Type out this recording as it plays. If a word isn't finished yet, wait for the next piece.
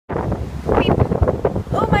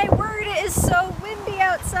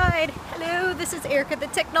outside. Hello, this is Erica, the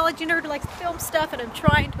technology nerd who likes to film stuff, and I'm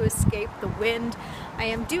trying to escape the wind. I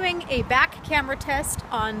am doing a back camera test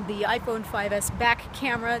on the iPhone 5S back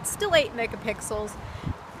camera. It's still 8 megapixels.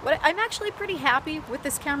 But I'm actually pretty happy with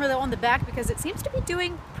this camera though on the back because it seems to be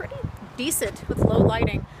doing pretty decent with low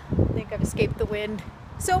lighting. I think I've escaped the wind.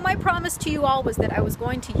 So my promise to you all was that I was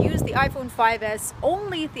going to use the iPhone 5S,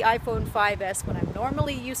 only the iPhone 5S, when I'm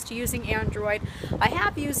normally used to using Android. I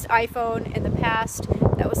have used iPhone in the past.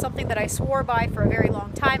 That was something that I swore by for a very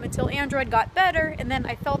long time until Android got better, and then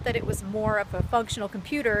I felt that it was more of a functional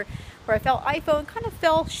computer, where I felt iPhone kind of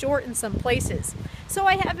fell short in some places. So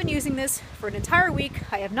I have been using this for an entire week.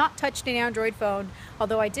 I have not touched an Android phone,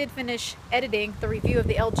 although I did finish editing the review of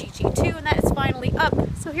the LG G2, and that is finally up.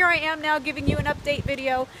 So here I am now giving you an update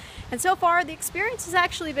video, and so far the experience has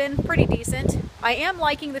actually been pretty decent. I am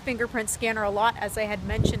liking the fingerprint scanner a lot, as I had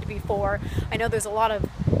mentioned before. I know there's a lot of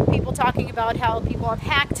people talking about how people have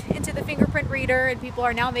hacked into the fingerprint reader and people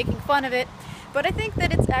are now making fun of it. But I think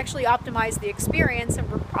that it's actually optimized the experience, and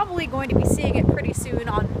we're probably going to be seeing it pretty soon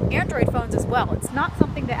on Android phones as well. It's not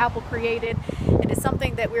something that Apple created, and it's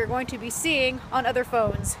something that we're going to be seeing on other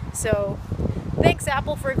phones. So thanks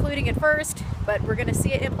Apple for including it first, but we're going to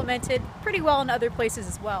see it implemented pretty well in other places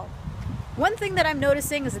as well. One thing that I'm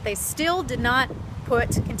noticing is that they still did not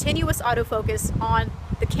put continuous autofocus on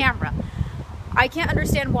the camera. I can't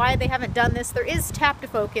understand why they haven't done this. There is tap to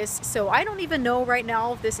focus, so I don't even know right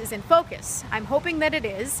now if this is in focus. I'm hoping that it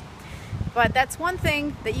is, but that's one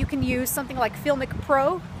thing that you can use, something like Filmic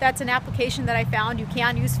Pro. That's an application that I found. You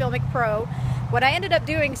can use Filmic Pro. What I ended up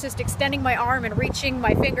doing is just extending my arm and reaching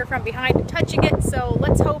my finger from behind and touching it, so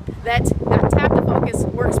let's hope that that tap to focus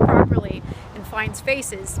works properly and finds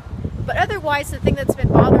faces. But otherwise, the thing that's been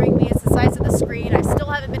bothering me is the size of the screen. I still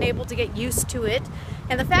haven't been able to get used to it.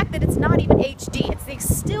 And the fact that it's not even HD.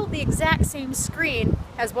 It's still the exact same screen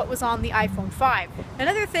as what was on the iPhone 5.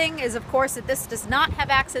 Another thing is, of course, that this does not have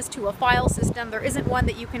access to a file system. There isn't one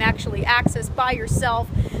that you can actually access by yourself.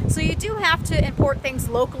 So you do have to import things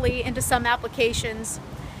locally into some applications.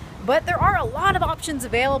 But there are a lot of options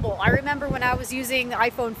available. I remember when I was using the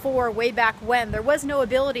iPhone 4 way back when, there was no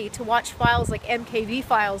ability to watch files like MKV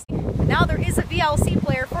files. Now there is a VLC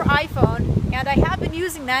player for iPhone, and I have been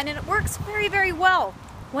using that, and it works very, very well.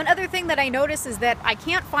 One other thing that I notice is that I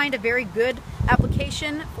can't find a very good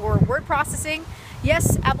application for word processing.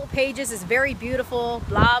 Yes, Apple Pages is very beautiful,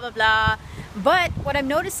 blah, blah, blah. But what I'm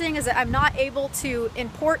noticing is that I'm not able to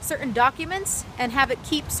import certain documents and have it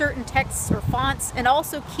keep certain texts or fonts, and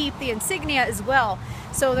also keep the insignia as well.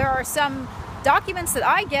 So there are some documents that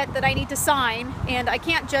I get that I need to sign, and I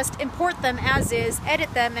can't just import them as is,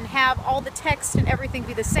 edit them, and have all the text and everything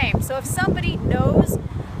be the same. So if somebody knows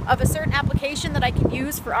of a certain application that I can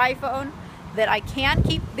use for iPhone, that I can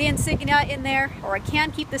keep the insignia in there, or I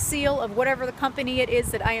can keep the seal of whatever the company it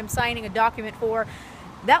is that I am signing a document for,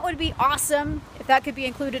 that would be awesome if that could be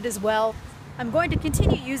included as well. I'm going to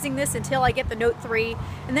continue using this until I get the Note 3,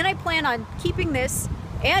 and then I plan on keeping this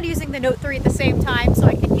and using the Note 3 at the same time so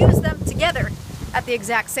I can use them together at the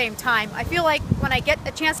exact same time. I feel like when I get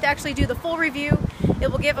a chance to actually do the full review,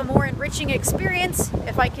 it will give a more enriching experience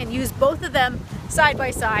if I can use both of them side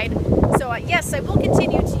by side. So yes, I will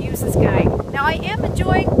continue to use this guy. Now I am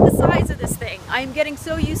enjoying the size of this thing. I am getting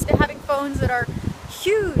so used to having phones that are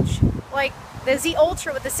huge, like the Z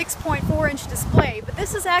Ultra with the 6.4-inch display, but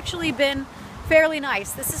this has actually been fairly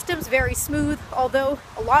nice. The system's very smooth, although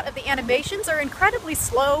a lot of the animations are incredibly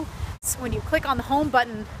slow. So when you click on the home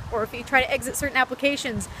button, or if you try to exit certain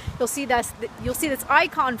applications, you'll see this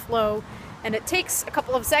icon flow, and it takes a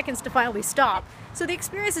couple of seconds to finally stop. So the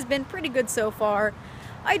experience has been pretty good so far.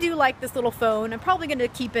 I do like this little phone. I'm probably going to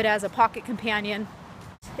keep it as a pocket companion.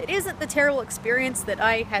 It isn't the terrible experience that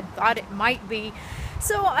I had thought it might be,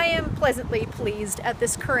 so I am pleasantly pleased at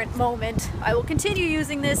this current moment. I will continue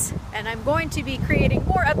using this, and I'm going to be creating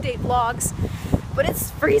more update vlogs, but it's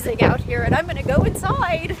freezing out here and I'm going to go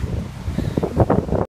inside.